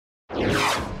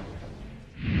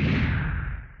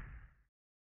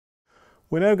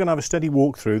We're now going to have a steady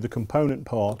walk through the component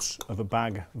parts of a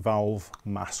bag valve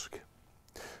mask.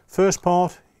 First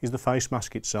part is the face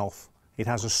mask itself. It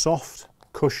has a soft,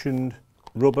 cushioned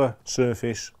rubber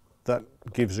surface that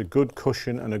gives a good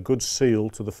cushion and a good seal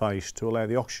to the face to allow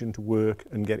the oxygen to work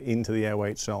and get into the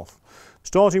airway itself.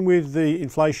 Starting with the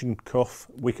inflation cuff,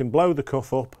 we can blow the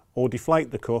cuff up or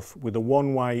deflate the cuff with a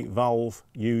one-way valve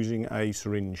using a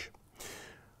syringe.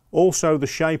 Also, the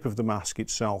shape of the mask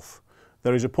itself.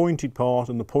 There is a pointed part,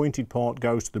 and the pointed part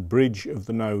goes to the bridge of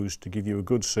the nose to give you a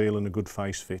good seal and a good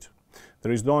face fit.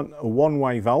 There is then a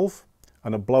one-way valve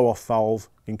and a blow-off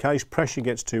valve. In case pressure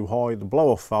gets too high, the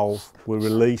blow-off valve will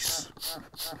release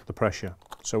the pressure,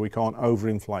 so we can't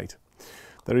overinflate.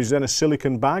 There is then a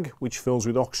silicone bag which fills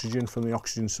with oxygen from the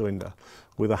oxygen cylinder,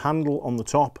 with a handle on the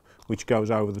top which goes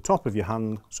over the top of your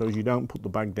hand so you don't put the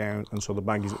bag down, and so the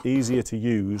bag is easier to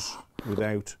use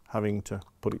without having to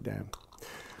put it down.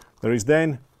 There is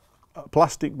then a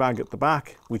plastic bag at the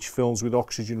back which fills with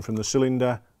oxygen from the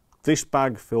cylinder. This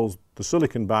bag fills the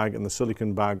silicone bag and the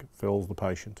silicone bag fills the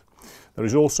patient. There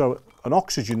is also an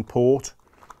oxygen port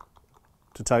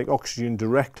to take oxygen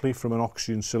directly from an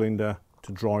oxygen cylinder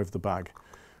to drive the bag.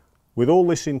 With all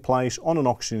this in place on an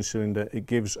oxygen cylinder, it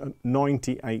gives a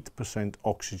 98%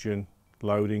 oxygen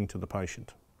loading to the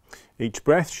patient. Each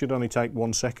breath should only take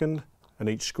 1 second and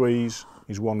each squeeze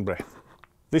is 1 breath.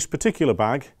 This particular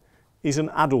bag is an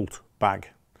adult bag.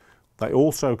 They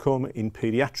also come in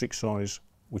paediatric size,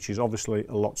 which is obviously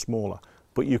a lot smaller,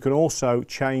 but you can also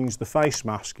change the face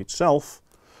mask itself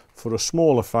for a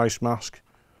smaller face mask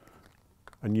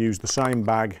and use the same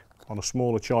bag on a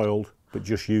smaller child, but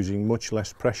just using much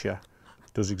less pressure.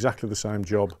 It does exactly the same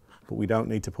job, but we don't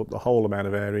need to put the whole amount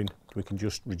of air in. We can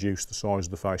just reduce the size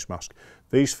of the face mask.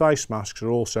 These face masks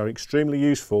are also extremely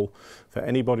useful for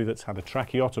anybody that's had a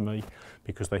tracheotomy,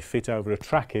 because they fit over a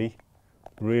trachea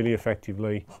really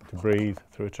effectively to breathe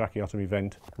through a tracheotomy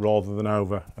vent rather than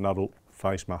over an adult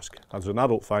face mask, as an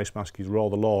adult face mask is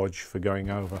rather large for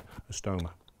going over a stoma.